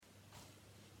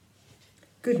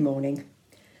Good morning.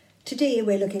 Today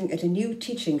we're looking at a new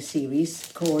teaching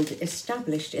series called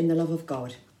Established in the Love of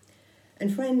God.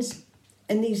 And friends,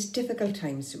 in these difficult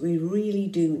times, we really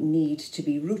do need to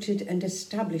be rooted and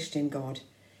established in God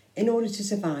in order to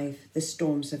survive the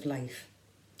storms of life.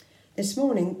 This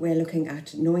morning we're looking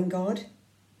at knowing God,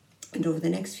 and over the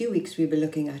next few weeks we'll be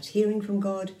looking at hearing from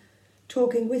God,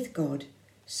 talking with God,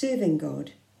 serving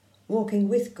God, walking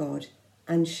with God,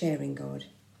 and sharing God.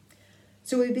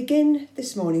 So we begin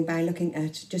this morning by looking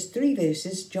at just 3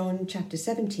 verses, John chapter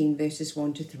 17, verses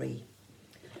 1 to 3.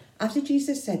 After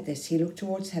Jesus said this, he looked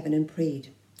towards heaven and prayed,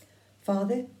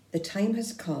 "Father, the time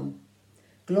has come.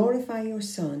 Glorify your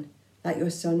Son, that your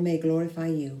Son may glorify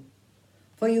you.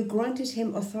 For you granted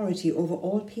him authority over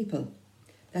all people,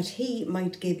 that he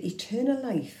might give eternal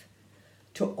life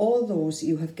to all those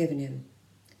you have given him.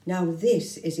 Now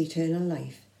this is eternal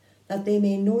life, that they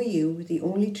may know you, the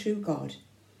only true God,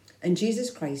 and Jesus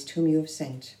Christ, whom you have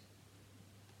sent."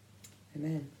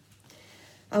 Amen.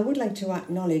 I would like to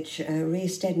acknowledge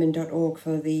RayStedman.org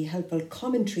for the helpful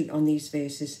commentary on these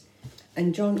verses,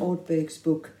 and John Ortberg's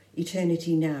book,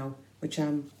 Eternity Now, which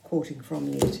I'm quoting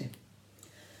from later.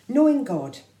 Knowing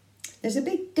God. There's a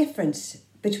big difference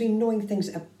between knowing things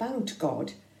about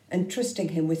God and trusting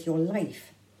him with your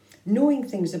life. Knowing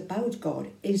things about God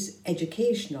is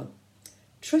educational.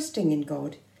 Trusting in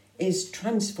God is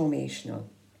transformational.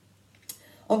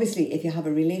 Obviously, if you have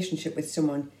a relationship with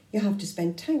someone, you have to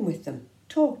spend time with them,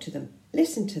 talk to them,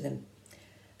 listen to them.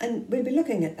 And we'll be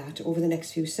looking at that over the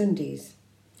next few Sundays.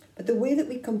 But the way that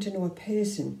we come to know a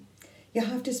person, you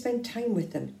have to spend time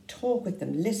with them, talk with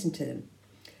them, listen to them.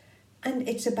 And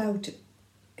it's about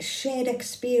shared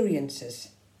experiences,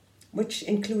 which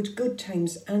include good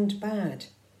times and bad.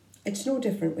 It's no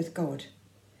different with God.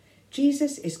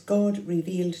 Jesus is God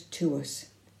revealed to us.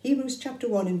 Hebrews chapter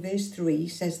 1 and verse 3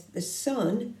 says, "The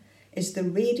Son is the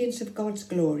radiance of God's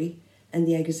glory and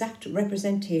the exact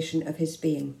representation of his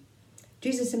being."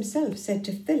 Jesus himself said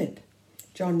to Philip,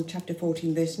 John chapter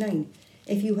 14 verse 9,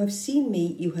 "If you have seen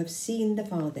me, you have seen the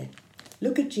Father."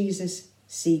 Look at Jesus,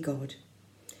 see God.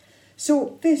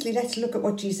 So firstly, let's look at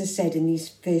what Jesus said in these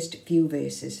first few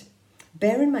verses.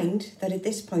 Bear in mind that at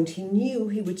this point he knew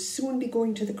he would soon be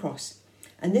going to the cross,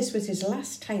 and this was his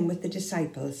last time with the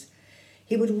disciples.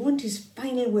 He would want his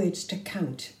final words to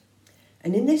count.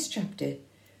 And in this chapter,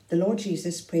 the Lord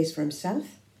Jesus prays for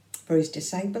himself, for his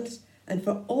disciples, and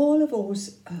for all of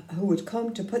those who would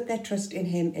come to put their trust in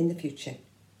him in the future.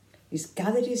 He's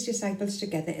gathered his disciples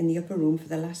together in the upper room for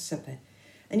the Last Supper,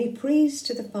 and he prays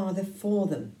to the Father for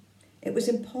them. It was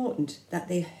important that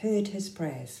they heard his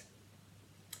prayers.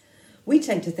 We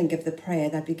tend to think of the prayer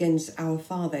that begins, "Our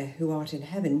Father who art in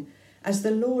heaven," as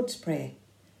the Lord's Prayer.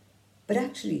 But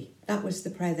actually, that was the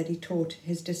prayer that he taught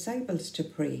his disciples to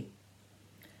pray.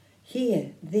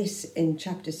 Here, this in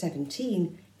chapter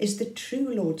 17, is the true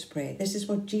Lord's Prayer. This is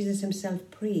what Jesus himself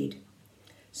prayed.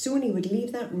 Soon he would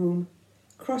leave that room,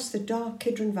 cross the dark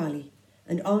Kidron Valley,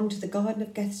 and on to the Garden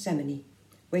of Gethsemane,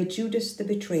 where Judas the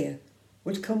betrayer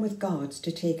would come with guards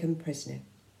to take him prisoner.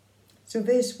 So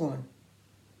verse 1,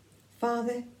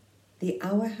 "Father, the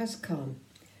hour has come.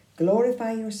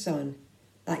 Glorify your Son,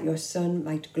 that your Son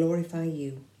might glorify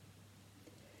you."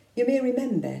 You may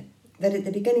remember that at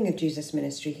the beginning of Jesus'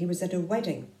 ministry, he was at a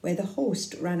wedding where the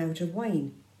host ran out of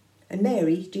wine, and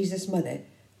Mary, Jesus' mother,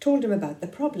 told him about the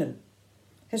problem.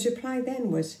 His reply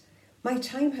then was, "My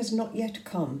time has not yet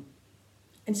come."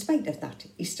 In spite of that,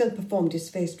 he still performed his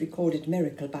first recorded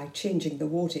miracle by changing the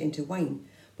water into wine,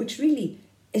 which really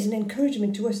is an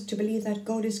encouragement to us to believe that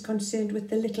God is concerned with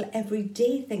the little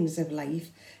everyday things of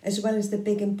life as well as the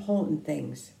big important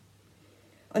things.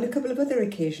 On a couple of other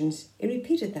occasions, he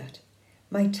repeated that.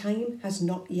 "My time has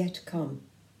not yet come."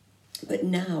 But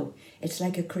now it's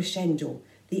like a crescendo.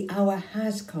 The hour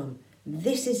has come.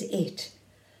 This is it.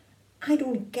 I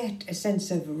don't get a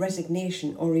sense of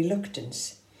resignation or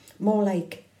reluctance. More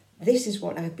like, this is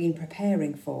what I've been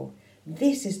preparing for.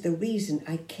 This is the reason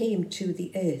I came to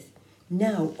the earth.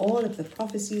 Now all of the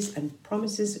prophecies and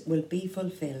promises will be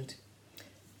fulfilled.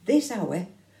 This hour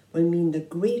will mean the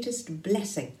greatest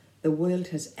blessing the world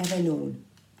has ever known.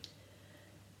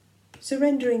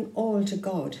 Surrendering all to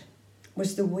God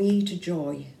was the way to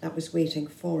joy that was waiting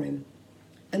for him,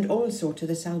 and also to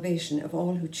the salvation of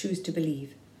all who choose to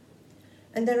believe.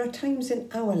 And there are times in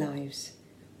our lives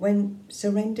when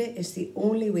surrender is the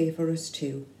only way for us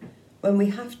to, when we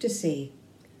have to say,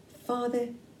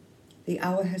 "Father, the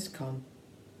hour has come.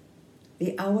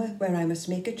 The hour where I must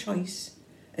make a choice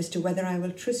as to whether I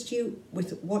will trust you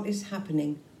with what is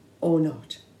happening or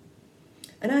not."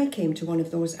 And I came to one of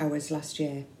those hours last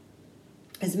year.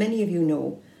 As many of you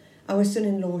know, Our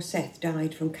son-in-law Seth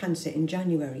died from cancer in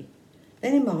January.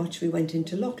 Then in March we went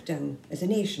into lockdown as a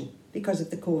nation because of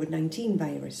the COVID-19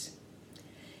 virus.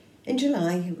 In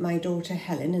July, my daughter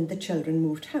Helen and the children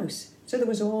moved house, so there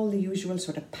was all the usual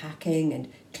sort of packing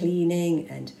and cleaning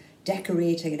and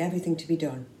decorating and everything to be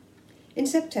done. In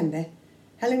September,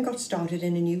 Helen got started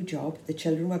in a new job, the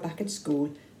children were back at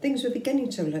school, things were beginning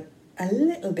to look a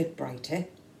little bit brighter.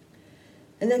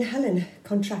 And then Helen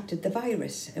contracted the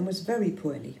virus and was very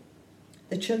poorly.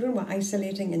 The children were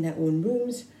isolating in their own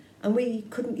rooms and we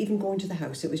couldn't even go into the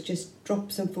house. It was just drop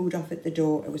some food off at the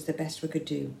door. It was the best we could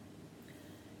do.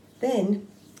 Then,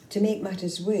 to make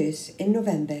matters worse, in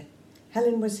November,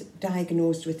 Helen was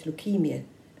diagnosed with leukemia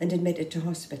and admitted to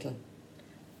hospital.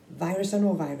 Virus or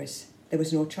no virus, there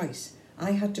was no choice.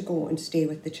 I had to go and stay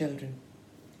with the children.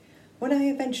 When I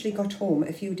eventually got home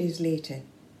a few days later,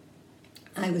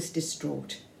 I was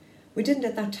distraught. We didn't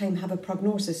at that time have a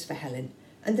prognosis for Helen,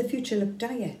 and the future looked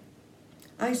dire.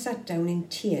 I sat down in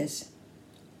tears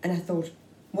and I thought,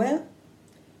 well,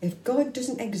 if God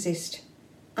doesn't exist,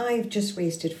 I've just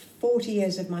wasted 40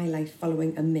 years of my life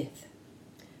following a myth.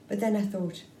 But then I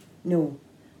thought, no,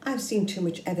 I've seen too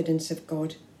much evidence of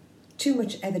God, too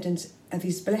much evidence of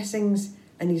his blessings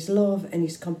and his love and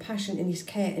his compassion and his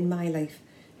care in my life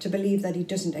to believe that he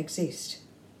doesn't exist.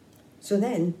 So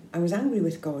then I was angry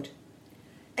with God.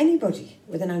 Anybody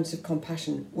with an ounce of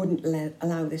compassion wouldn't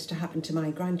allow this to happen to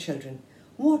my grandchildren.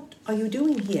 What are you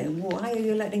doing here? Why are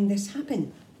you letting this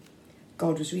happen?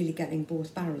 God was really getting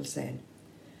both barrels then.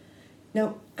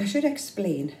 Now, I should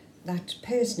explain that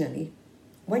personally,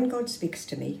 when God speaks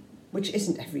to me, which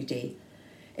isn't every day,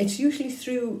 it's usually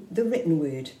through the written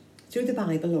word, through the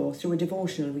Bible or through a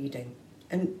devotional reading.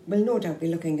 And we'll no doubt be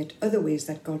looking at other ways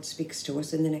that God speaks to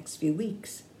us in the next few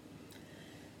weeks.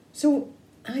 So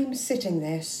I'm sitting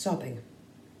there sobbing.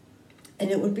 And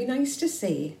it would be nice to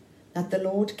say that the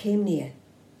Lord came near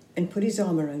and put his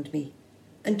arm around me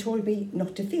and told me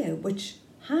not to fear, which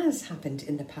has happened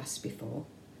in the past before,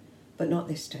 but not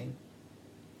this time.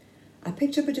 I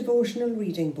picked up a devotional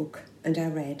reading book and I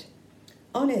read,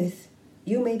 "On earth,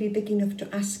 you may be big enough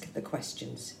to ask the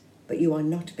questions, but you are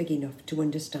not big enough to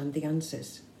understand the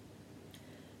answers."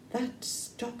 That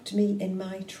stopped me in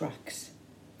my tracks.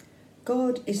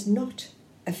 God is not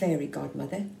a fairy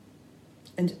godmother,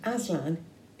 and Aslan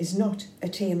is not a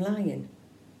tame lion.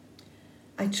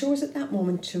 I chose at that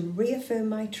moment to reaffirm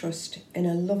my trust in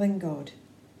a loving God,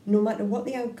 no matter what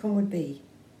the outcome would be,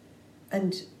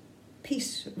 and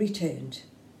peace returned.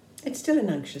 It's still an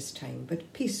anxious time,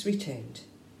 but peace returned.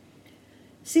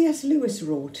 C.S. Lewis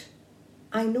wrote,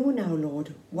 "I know now,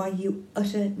 Lord, why you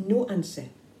utter no answer.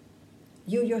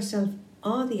 You yourself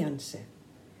are the answer.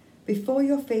 Before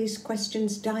your face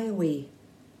questions die away,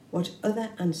 what other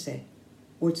answer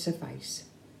would suffice?"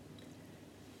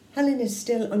 Helen is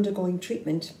still undergoing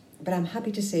treatment, but I'm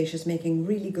happy to say she's making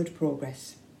really good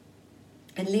progress.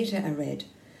 And later I read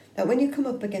that when you come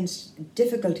up against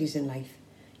difficulties in life,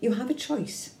 you have a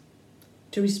choice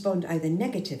to respond either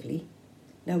negatively.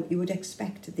 Now, you would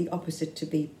expect the opposite to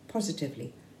be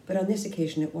positively, but on this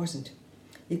occasion it wasn't.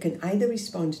 You can either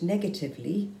respond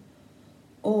negatively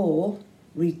or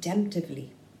redemptively.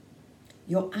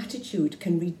 Your attitude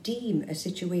can redeem a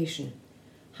situation.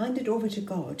 Hand it over to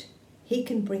God. He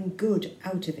can bring good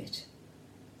out of it.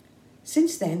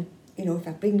 Since then, if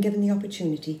I've been given the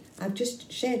opportunity, I've just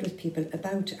shared with people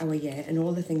about our year and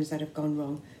all the things that have gone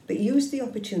wrong, but used the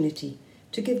opportunity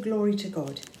to give glory to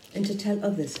God and to tell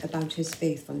others about his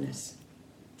faithfulness.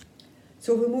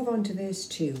 So we'll move on to verse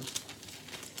 2.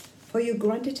 "For you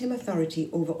granted him authority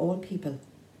over all people,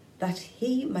 that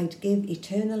he might give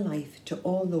eternal life to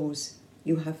all those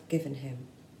you have given him."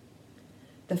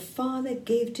 The Father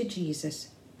gave to Jesus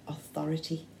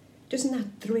authority. Doesn't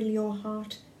that thrill your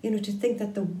heart? To think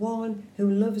that the one who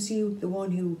loves you, the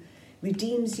one who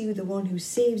redeems you, the one who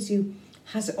saves you,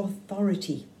 has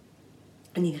authority.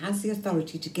 And he has the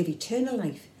authority to give eternal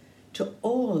life to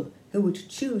all who would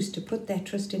choose to put their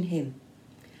trust in him.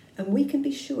 And we can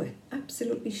be sure,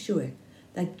 absolutely sure,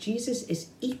 that Jesus is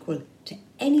equal to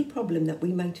any problem that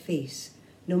we might face,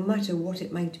 no matter what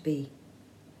it might be.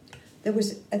 There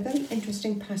was a very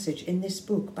interesting passage in this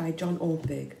book by John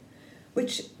Ortberg,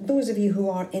 which those of you who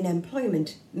are in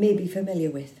employment may be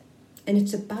familiar with, and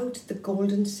it's about the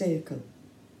golden circle.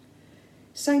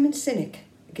 Simon Sinek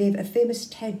gave a famous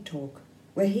TED talk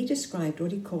where he described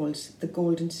what he calls the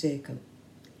golden circle.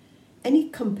 Any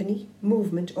company,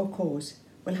 movement or cause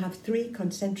will have 3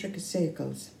 concentric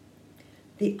circles.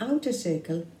 The outer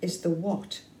circle is the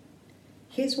what.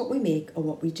 Here's what we make or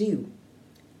what we do.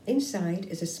 Inside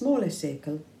is a smaller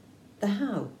circle, the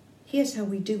how. Here's how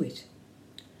we do it.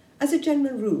 As a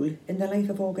general rule, in the life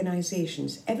of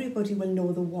organisations, everybody will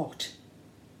know the what.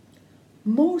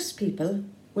 Most people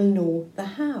will know the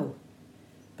how,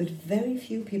 but very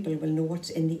few people will know what's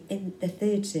in the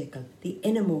third circle, the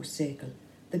innermost circle,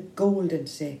 the golden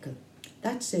circle.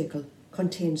 That circle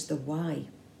contains the why.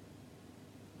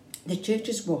 The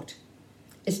church's what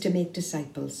is to make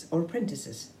disciples or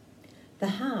apprentices. The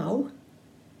how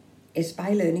is by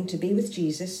learning to be with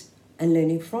Jesus and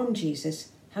learning from Jesus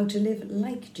how to live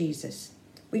like Jesus.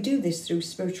 We do this through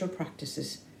spiritual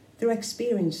practices, through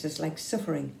experiences like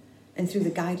suffering, and through the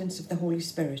guidance of the Holy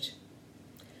Spirit.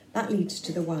 That leads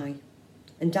to the why.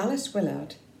 And Dallas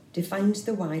Willard defines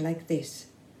the why like this: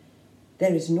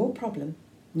 there is no problem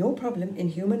in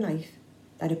human life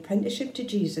that apprenticeship to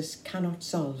Jesus cannot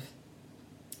solve.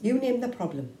 You name the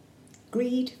problem: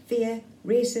 greed, fear,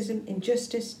 racism,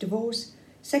 injustice, divorce,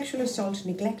 sexual assault,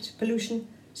 neglect, pollution,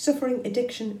 suffering,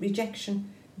 addiction, rejection,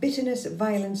 bitterness,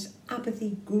 violence,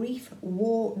 apathy, grief,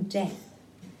 war, death.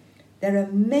 There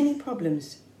are many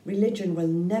problems religion will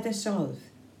never solve.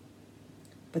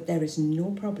 But there is no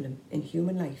problem in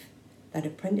human life that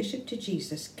apprenticeship to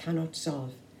Jesus cannot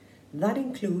solve. That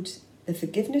includes the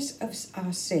forgiveness of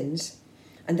our sins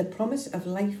and the promise of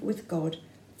life with God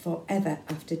forever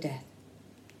after death.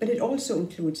 But it also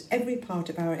includes every part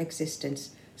of our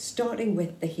existence, starting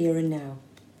with the here and now.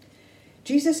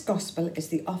 Jesus' gospel is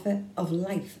the offer of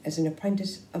life as an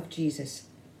apprentice of Jesus,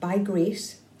 by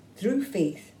grace, through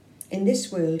faith, in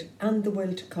this world and the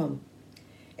world to come.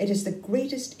 It is the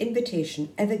greatest invitation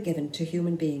ever given to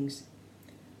human beings,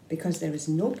 because there is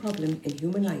no problem in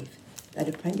human life that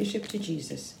apprenticeship to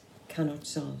Jesus cannot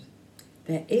solve.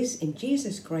 There is in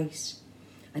Jesus Christ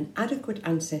an adequate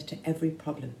answer to every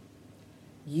problem.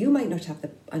 You might not have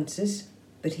the answers,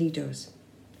 but he does.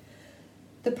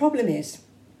 The problem is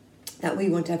that we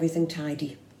want everything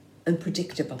tidy and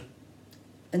predictable,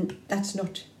 and that's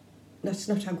not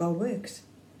how God works.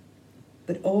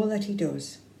 But all that he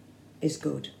does is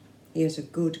good. He is a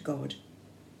good God.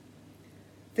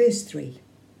 Verse 3.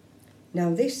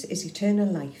 Now this is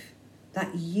eternal life,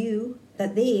 that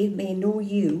they may know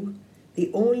you, the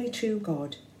only true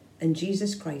God, and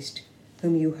Jesus Christ,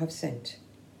 whom you have sent.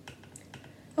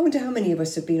 I wonder how many of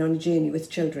us have been on a journey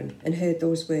with children and heard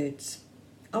those words.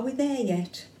 Are we there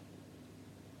yet?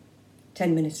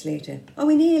 10 minutes later, are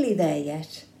we nearly there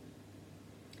yet?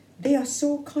 They are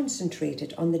so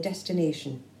concentrated on the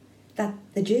destination that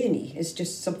the journey is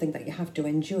just something that you have to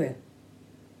endure.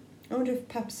 I wonder if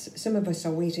perhaps some of us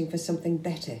are waiting for something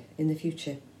better in the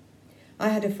future. I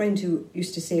had a friend who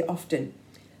used to say often,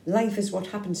 life is what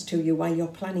happens to you while you're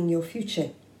planning your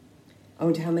future. I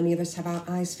wonder how many of us have our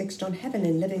eyes fixed on heaven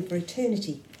and living for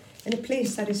eternity in a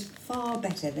place that is far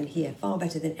better than here, far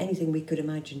better than anything we could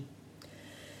imagine.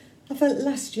 I felt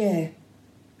last year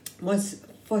was,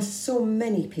 for so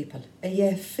many people, a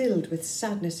year filled with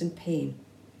sadness and pain.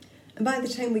 And by the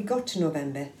time we got to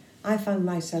November, I found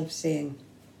myself saying,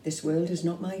 this world is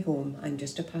not my home, I'm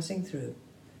just a passing through.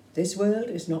 This world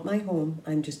is not my home,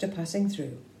 I'm just a passing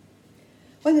through.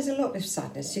 When there's a lot of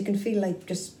sadness, you can feel like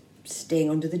just staying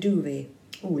under the duvet.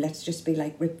 Oh, let's just be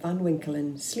like Rip Van Winkle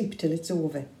and sleep till it's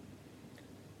over.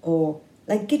 Or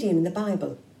like Gideon in the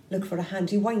Bible, look for a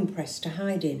handy wine press to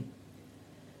hide in.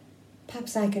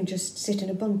 Perhaps I can just sit in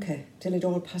a bunker till it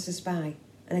all passes by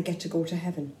and I get to go to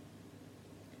heaven.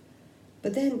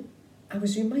 But then I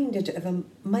was reminded of a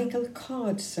Michael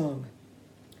Card song.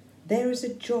 There is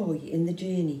a joy in the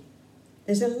journey.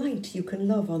 There's a light you can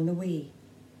love on the way.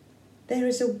 There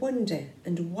is a wonder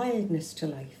and wildness to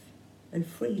life and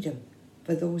freedom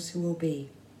for those who obey.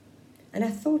 And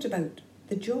I thought about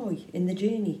the joy in the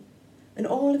journey and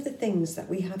all of the things that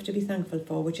we have to be thankful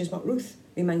for, which is what Ruth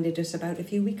reminded us about a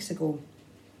few weeks ago.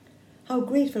 How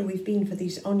grateful we've been for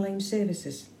these online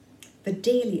services, for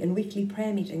daily and weekly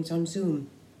prayer meetings on Zoom,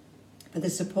 for the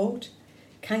support,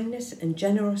 kindness and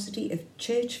generosity of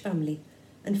church family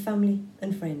and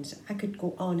friends. I could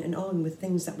go on and on with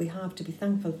things that we have to be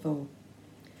thankful for.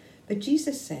 But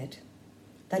Jesus said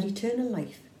that eternal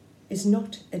life is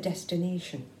not a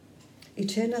destination.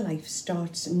 Eternal life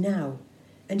starts now,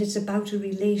 and it's about a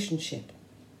relationship.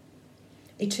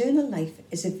 Eternal life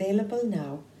is available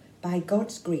now by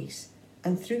God's grace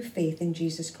and through faith in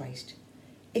Jesus Christ.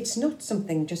 It's not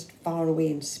something just far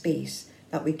away in space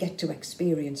that we get to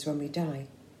experience when we die.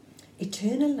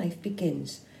 Eternal life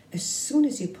begins as soon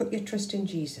as you put your trust in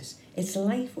Jesus. It's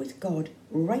life with God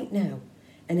right now,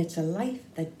 and it's a life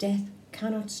that death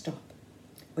cannot stop.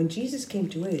 When Jesus came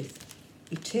to earth,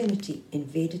 eternity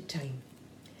invaded time.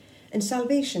 And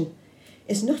salvation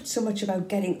is not so much about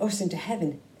getting us into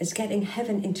heaven as getting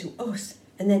heaven into us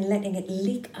and then letting it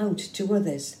leak out to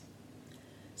others.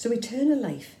 So eternal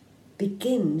life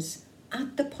begins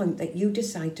at the point that you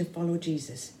decide to follow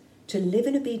Jesus, to live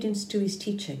in obedience to his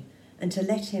teaching, and to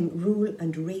let him rule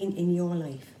and reign in your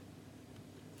life.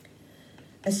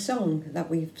 A song that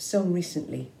we've sung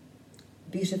recently,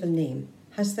 Beautiful Name,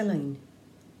 has the line,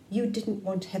 "You didn't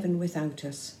want heaven without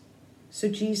us, so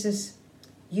Jesus,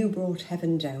 you brought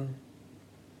heaven down."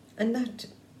 And that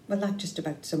just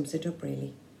about sums it up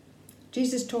really.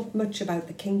 Jesus talked much about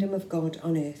the kingdom of God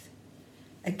on earth,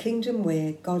 a kingdom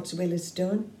where God's will is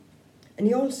done, and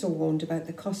he also warned about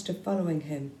the cost of following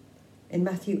him. In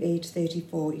Matthew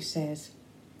 8:34 he says,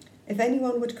 "If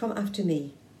anyone would come after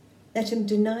me, let him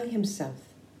deny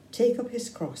himself, take up his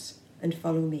cross and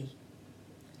follow me."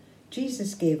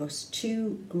 Jesus gave us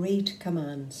two great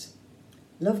commands.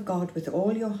 Love God with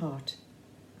all your heart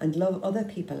and love other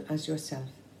people as yourself.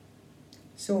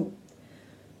 So,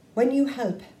 when you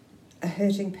help a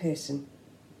hurting person,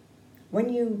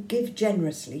 when you give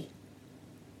generously,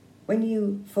 when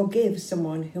you forgive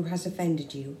someone who has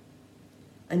offended you,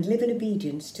 and live in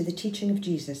obedience to the teaching of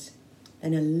Jesus,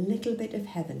 then a little bit of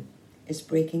heaven is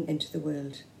breaking into the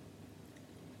world.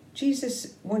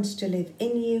 Jesus wants to live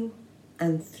in you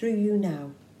and through you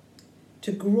now,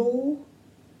 to grow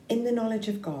in the knowledge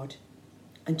of God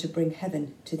and to bring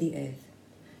heaven to the earth.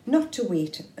 Not to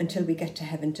wait until we get to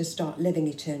heaven to start living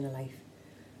eternal life,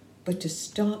 but to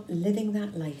start living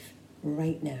that life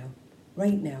right now,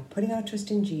 putting our trust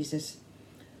in Jesus,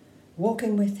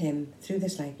 walking with him through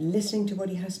this life, listening to what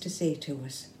he has to say to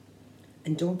us.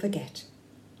 And don't forget,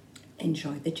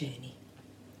 enjoy the journey.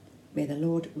 May the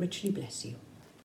Lord richly bless you.